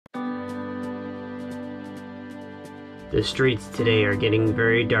The streets today are getting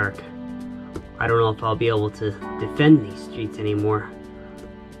very dark. I don't know if I'll be able to defend these streets anymore.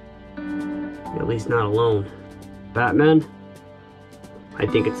 At least not alone. Batman, I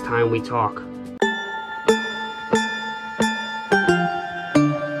think it's time we talk.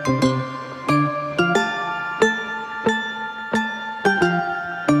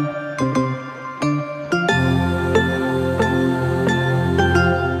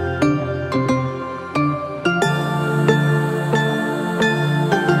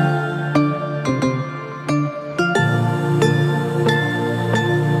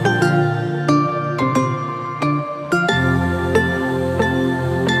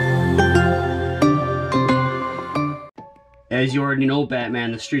 As you already know,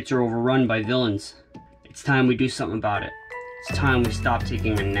 Batman, the streets are overrun by villains. It's time we do something about it. It's time we stop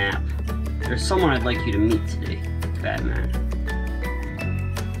taking a nap. There's someone I'd like you to meet today, Batman.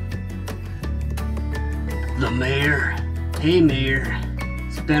 The mayor. Hey, Mayor.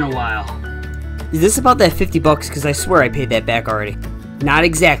 It's been a while. Is this about that $50? Because I swear I paid that back already. Not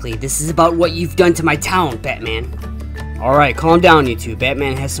exactly. This is about what you've done to my town, Batman. Alright, calm down, you two.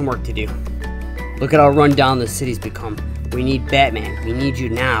 Batman has some work to do. Look at how run down the city's become. We need Batman. We need you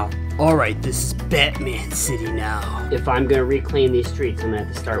now. Alright, this is Batman City now. If I'm gonna reclaim these streets, I'm gonna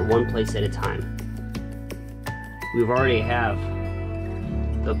have to start one place at a time. We've already have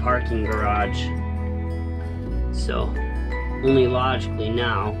the parking garage. So, only logically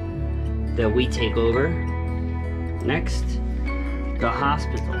now that we take over. Next, the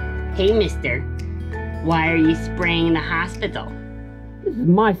hospital. Hey, mister. Why are you spraying the hospital? This is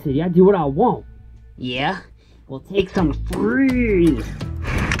my city. I do what I want. Yeah? We'll take some free.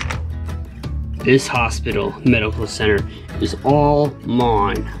 This hospital, medical center, is all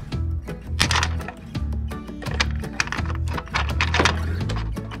mine.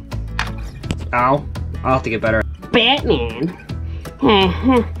 Ow. I'll have to get better. Batman?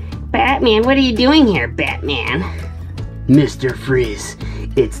 Batman, what are you doing here, Batman? Mr. Freeze,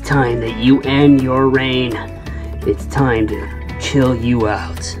 it's time that you end your reign. It's time to chill you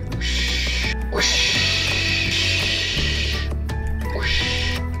out.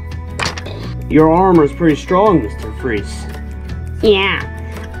 Your armor's pretty strong, Mr. Freeze. Yeah,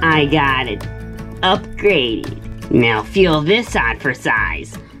 I got it upgraded. Now feel this on for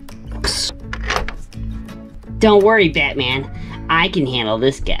size. Don't worry, Batman. I can handle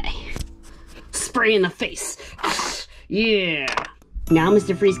this guy. Spray in the face. Yeah. Now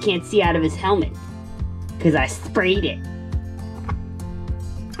Mr. Freeze can't see out of his helmet, because I sprayed it.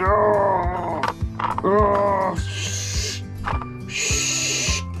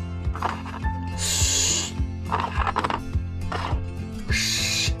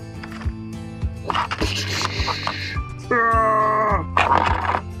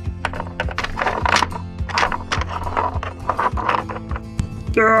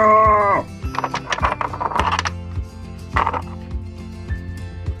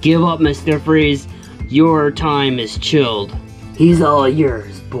 Give up, Mr. Freeze. Your time is chilled. He's all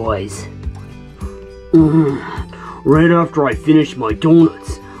yours, boys. Right after I finish my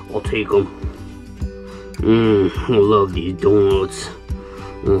donuts, I'll take them. I love these donuts.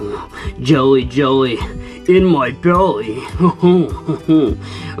 Jelly, jelly, in my belly.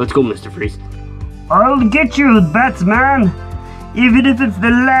 Let's go, Mr. Freeze. I'll get you, Batman, even if it's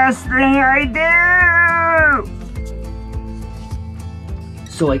the last thing I do.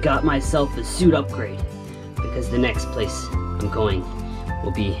 So I got myself a suit upgrade, because the next place I'm going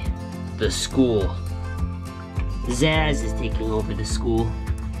will be the school. Zzazz is taking over the school,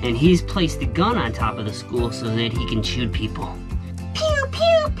 and he's placed a gun on top of the school so that he can shoot people. Pew,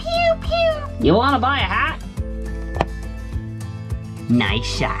 pew, pew, pew. You wanna buy a hat? Nice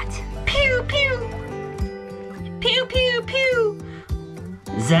shot. Pew, pew. Pew, pew, pew.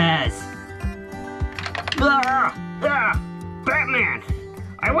 Zzazz. Batman!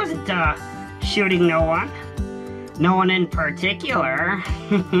 I wasn't, shooting no one. No one in particular.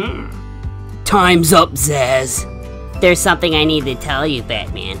 Time's up, Zzazz. There's something I need to tell you,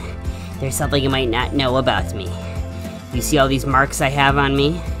 Batman. There's something you might not know about me. You see all these marks I have on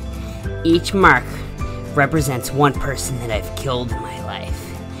me? Each mark represents one person that I've killed in my life.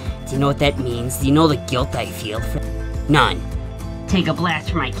 Do you know what that means? Do you know the guilt I feel? None. Take a blast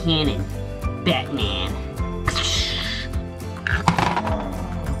from my cannon, Batman.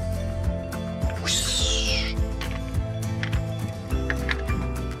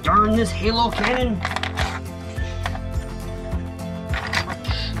 Darn this Halo cannon!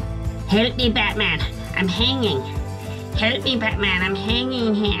 Help me, Batman. I'm hanging. Help me, Batman. I'm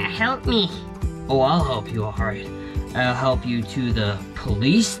hanging here. Help me. Oh, I'll help you, alright. I'll help you to the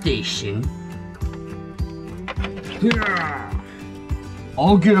police station.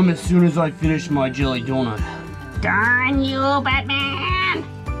 I'll get him as soon as I finish my jelly donut. Darn you, Batman!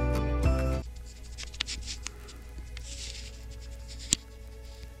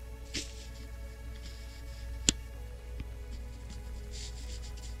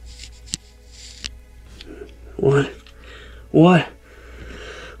 What?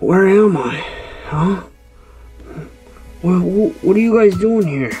 Where am I? Huh? What are you guys doing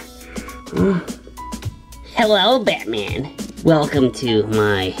here? Huh? Hello, Batman. Welcome to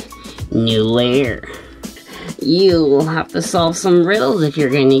my new lair. You will have to solve some riddles if you're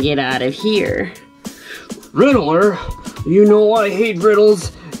going to get out of here. Riddler? You know I hate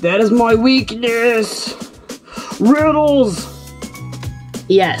riddles. That is my weakness. Riddles!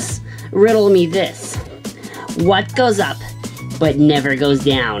 Yes, riddle me this. What goes up, but never goes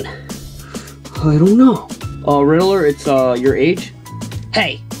down? I don't know. Riddler, it's, your age?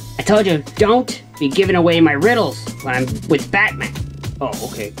 Hey, I told you, don't be giving away my riddles when I'm with Batman. Oh,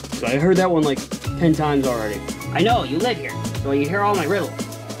 okay. So I heard that one like 10 times already. I know, you live here, so you hear all my riddles.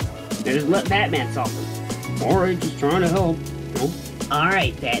 Now just let Batman solve them. Alright, just trying to help. No?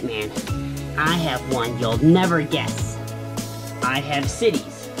 Alright, Batman. I have one you'll never guess. I have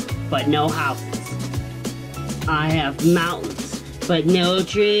cities, but no houses. I have mountains, but no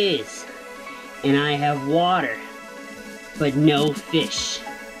trees. And I have water, but no fish.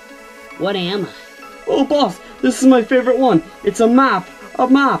 What am I? Oh, boss, this is my favorite one. It's a map. A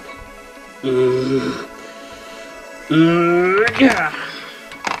map.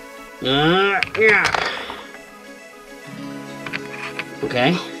 Yeah.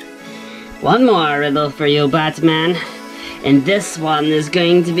 Okay. One more riddle for you, Batman. And this one is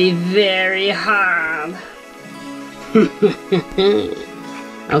going to be very hard.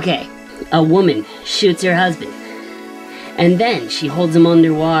 Okay. A woman shoots her husband. And then she holds him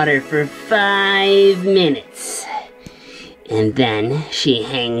underwater for 5 minutes. And then she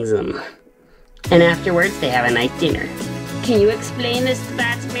hangs him. And afterwards they have a nice dinner. Can you explain this to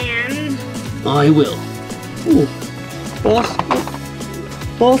Batman? I will. Ooh. Boss?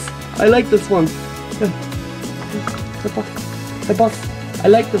 Boss, I like this one. Hey, boss, I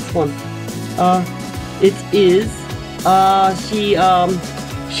like this one. It is,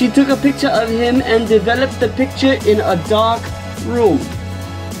 she took a picture of him and developed the picture in a dark room.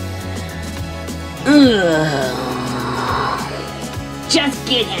 Just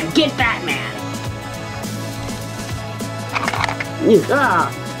get him! Get Batman!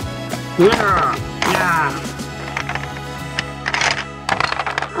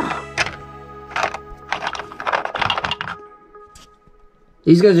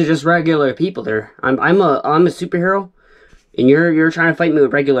 These guys are just regular people. I'm a superhero, and you're trying to fight me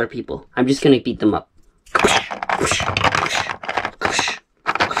with regular people. I'm just gonna beat them up.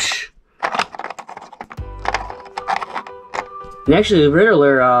 And actually,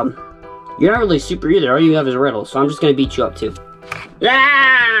 Riddler, you're not really super either. All you have is Riddle, so I'm just gonna beat you up too.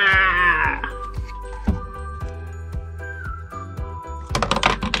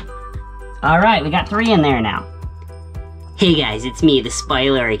 Alright, we got 3 in there now. Hey guys, it's me, the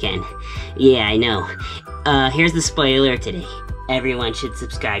spoiler again. Yeah, I know. Here's the spoiler today. Everyone should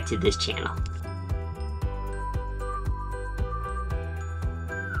subscribe to this channel.